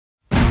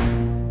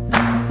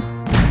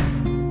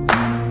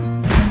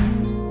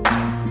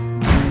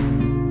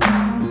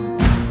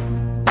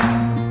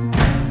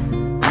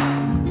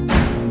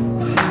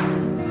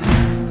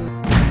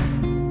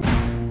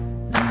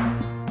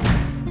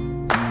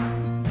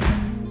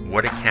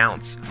What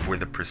accounts for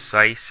the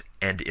precise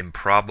and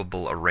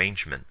improbable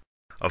arrangement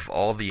of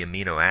all the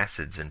amino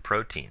acids and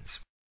proteins?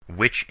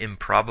 Which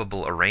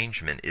improbable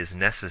arrangement is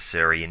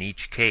necessary in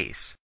each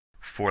case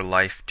for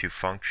life to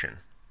function?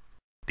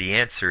 The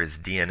answer is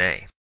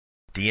DNA.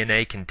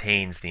 DNA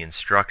contains the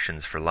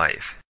instructions for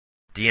life.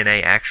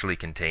 DNA actually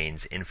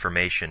contains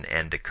information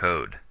and a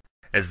code.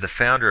 As the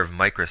founder of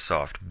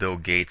Microsoft, Bill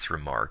Gates,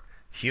 remarked,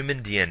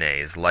 human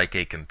DNA is like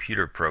a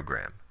computer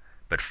program,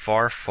 but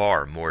far,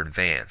 far more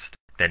advanced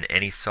than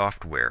any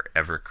software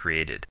ever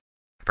created.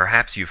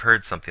 Perhaps you've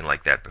heard something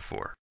like that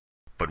before.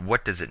 But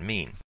what does it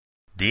mean?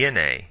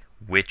 DNA,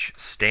 which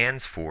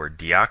stands for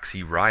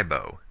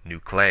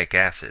deoxyribonucleic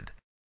acid,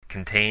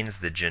 contains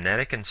the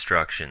genetic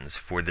instructions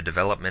for the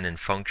development and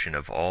function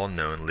of all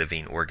known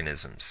living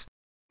organisms.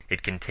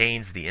 It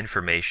contains the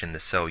information the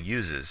cell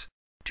uses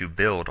to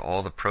build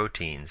all the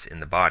proteins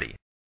in the body.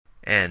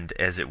 And,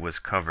 as it was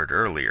covered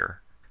earlier,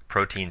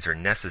 proteins are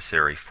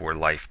necessary for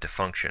life to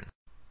function.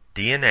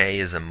 DNA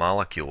is a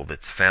molecule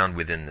that's found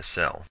within the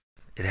cell.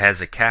 It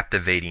has a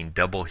captivating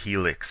double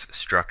helix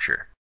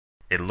structure.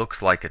 It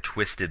looks like a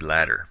twisted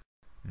ladder.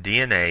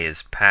 DNA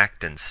is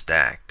packed and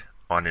stacked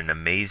on an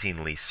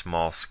amazingly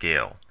small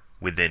scale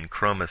within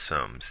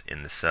chromosomes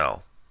in the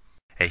cell.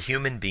 A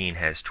human being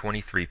has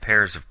 23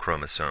 pairs of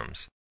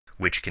chromosomes,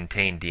 which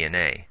contain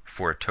DNA,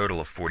 for a total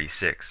of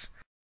 46.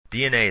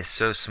 DNA is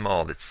so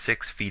small that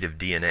 6 feet of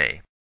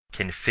DNA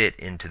can fit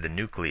into the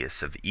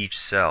nucleus of each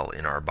cell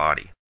in our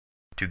body.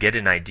 To get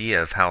an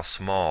idea of how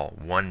small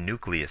one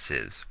nucleus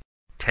is,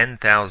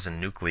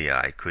 10,000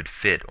 nuclei could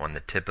fit on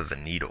the tip of a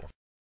needle.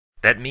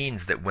 That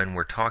means that when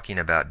we're talking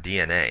about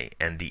DNA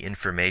and the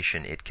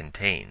information it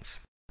contains,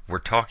 we're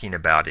talking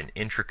about an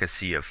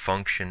intricacy of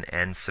function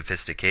and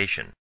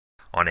sophistication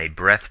on a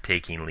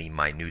breathtakingly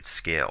minute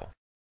scale.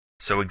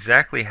 So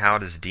exactly how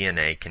does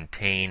DNA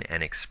contain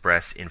and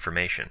express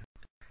information?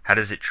 How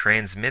does it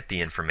transmit the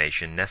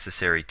information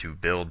necessary to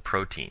build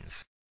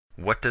proteins?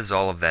 What does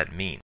all of that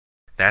mean?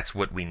 That's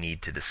what we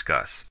need to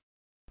discuss.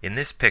 In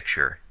this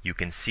picture, you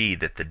can see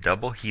that the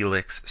double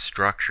helix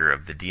structure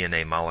of the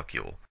DNA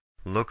molecule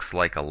looks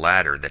like a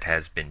ladder that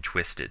has been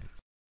twisted.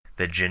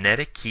 The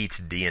genetic key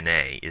to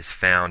DNA is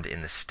found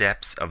in the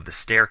steps of the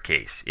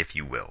staircase, if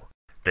you will,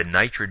 the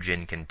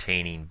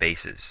nitrogen-containing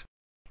bases.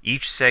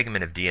 Each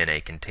segment of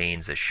DNA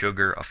contains a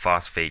sugar, a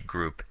phosphate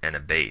group, and a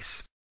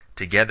base.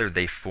 Together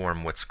they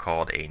form what's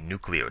called a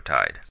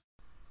nucleotide.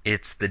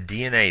 It's the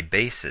DNA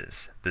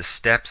bases, the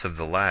steps of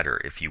the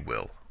ladder, if you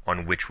will,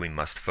 on which we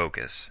must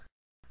focus.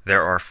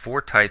 There are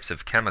 4 types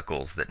of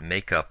chemicals that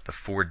make up the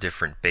 4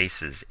 different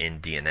bases in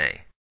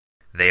DNA.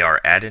 They are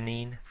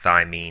adenine,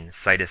 thymine,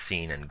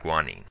 cytosine, and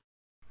guanine.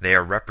 They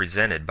are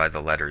represented by the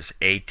letters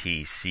A,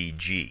 T, C,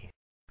 G.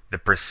 The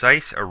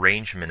precise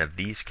arrangement of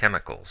these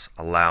chemicals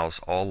allows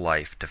all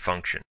life to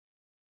function.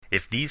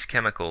 If these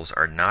chemicals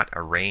are not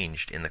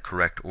arranged in the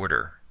correct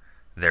order,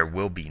 there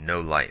will be no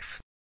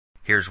life.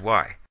 Here's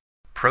why.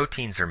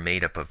 Proteins are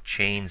made up of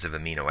chains of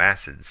amino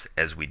acids,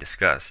 as we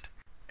discussed,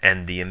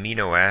 and the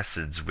amino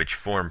acids which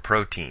form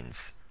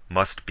proteins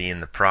must be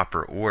in the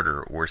proper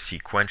order or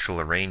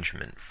sequential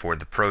arrangement for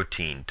the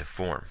protein to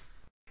form.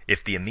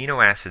 If the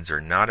amino acids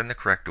are not in the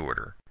correct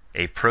order,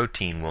 a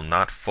protein will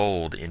not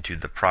fold into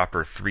the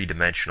proper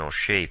 3-dimensional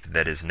shape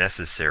that is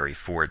necessary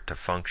for it to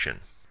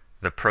function.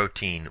 The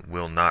protein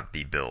will not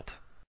be built.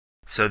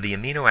 So the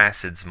amino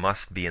acids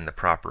must be in the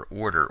proper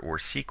order or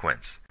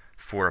sequence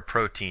for a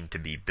protein to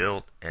be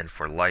built and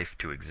for life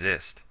to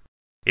exist.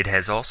 It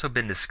has also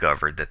been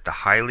discovered that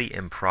the highly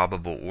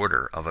improbable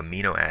order of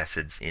amino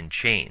acids in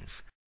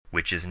chains,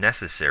 which is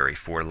necessary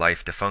for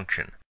life to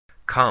function,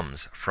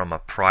 comes from a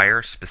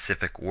prior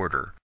specific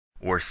order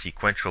or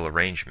sequential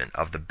arrangement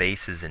of the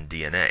bases in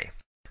DNA,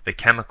 the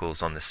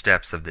chemicals on the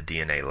steps of the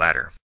DNA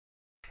ladder.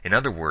 In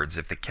other words,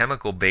 if the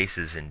chemical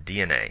bases in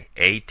DNA,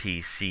 A, T,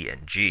 C,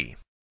 and G,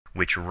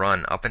 which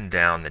run up and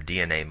down the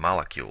DNA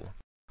molecule,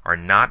 are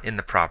not in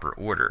the proper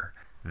order,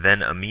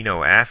 then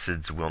amino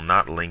acids will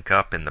not link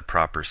up in the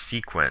proper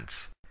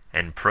sequence,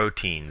 and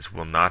proteins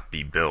will not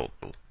be built.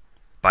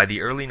 By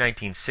the early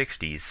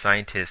 1960s,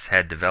 scientists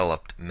had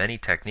developed many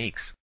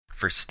techniques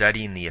for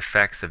studying the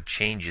effects of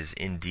changes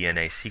in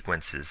DNA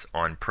sequences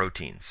on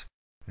proteins.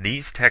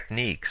 These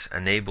techniques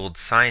enabled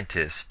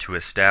scientists to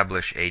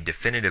establish a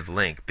definitive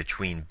link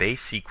between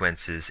base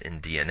sequences in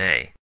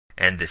DNA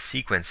and the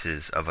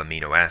sequences of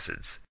amino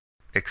acids.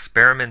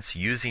 Experiments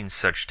using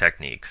such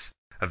techniques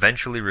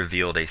eventually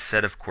revealed a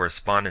set of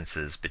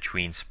correspondences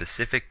between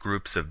specific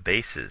groups of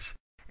bases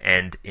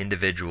and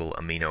individual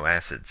amino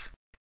acids.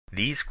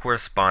 These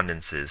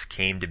correspondences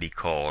came to be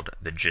called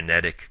the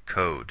genetic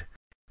code.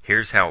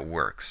 Here's how it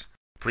works.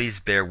 Please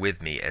bear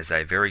with me as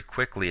I very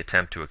quickly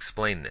attempt to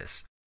explain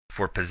this,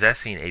 for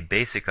possessing a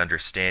basic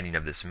understanding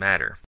of this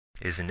matter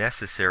is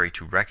necessary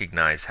to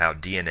recognize how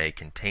DNA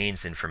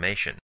contains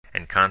information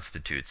and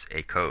constitutes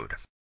a code.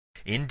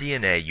 In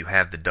DNA, you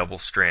have the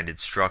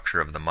double-stranded structure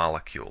of the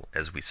molecule,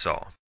 as we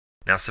saw.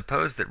 Now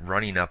suppose that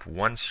running up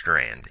one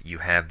strand, you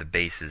have the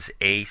bases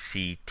A,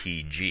 C,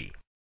 T, G,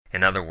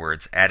 In other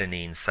words,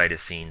 adenine,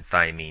 cytosine,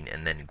 thymine,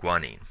 and then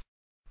guanine.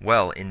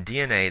 Well, in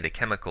DNA, the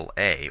chemical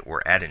A,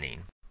 or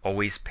adenine,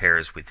 always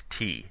pairs with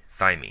T,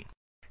 thymine,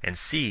 and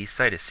C,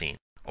 cytosine,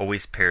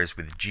 always pairs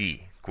with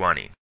G,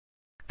 guanine.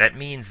 That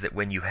means that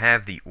when you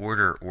have the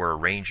order or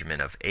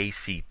arrangement of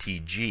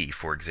ACTG,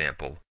 for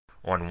example,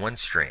 on one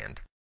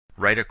strand,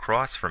 right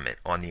across from it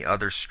on the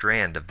other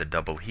strand of the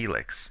double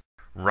helix,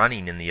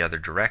 running in the other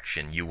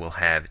direction, you will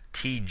have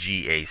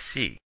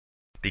TGAC,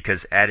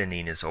 because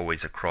adenine is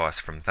always across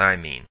from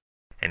thymine,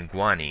 and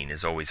guanine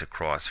is always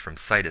across from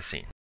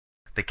cytosine.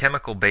 The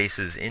chemical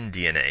bases in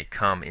DNA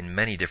come in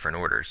many different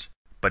orders,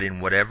 but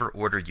in whatever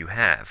order you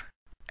have,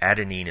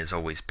 adenine is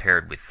always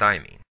paired with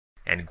thymine,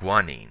 and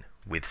guanine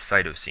with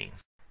cytosine.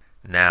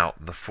 Now,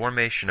 the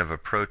formation of a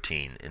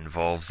protein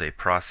involves a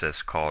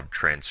process called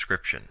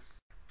transcription.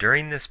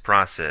 During this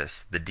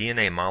process, the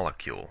DNA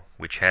molecule,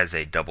 which has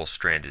a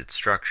double-stranded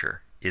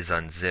structure, is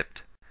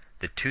unzipped.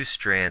 The two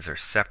strands are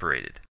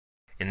separated.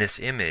 In this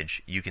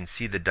image, you can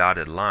see the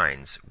dotted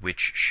lines,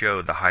 which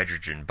show the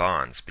hydrogen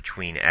bonds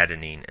between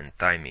adenine and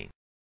thymine.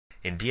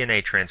 In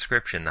DNA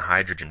transcription, the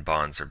hydrogen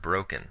bonds are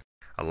broken,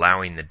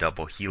 allowing the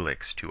double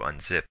helix to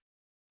unzip.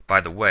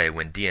 By the way,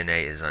 when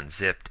DNA is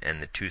unzipped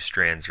and the two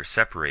strands are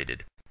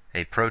separated,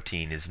 a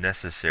protein is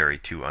necessary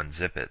to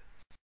unzip it.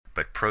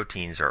 But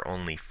proteins are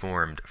only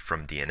formed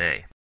from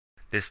DNA.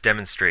 This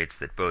demonstrates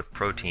that both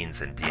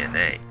proteins and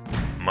DNA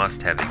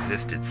must have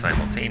existed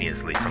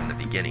simultaneously from the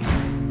beginning.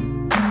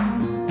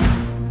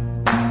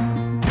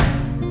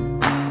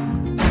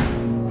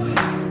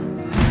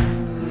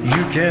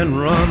 You can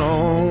run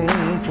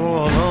on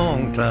for a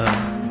long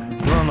time,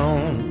 run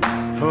on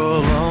for a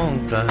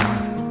long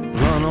time,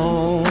 run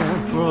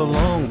on for a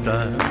long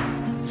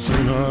time.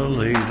 Sooner or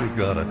later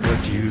gotta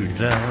cut you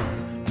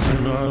down,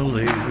 sooner or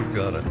later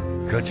gotta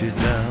cut you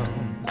down.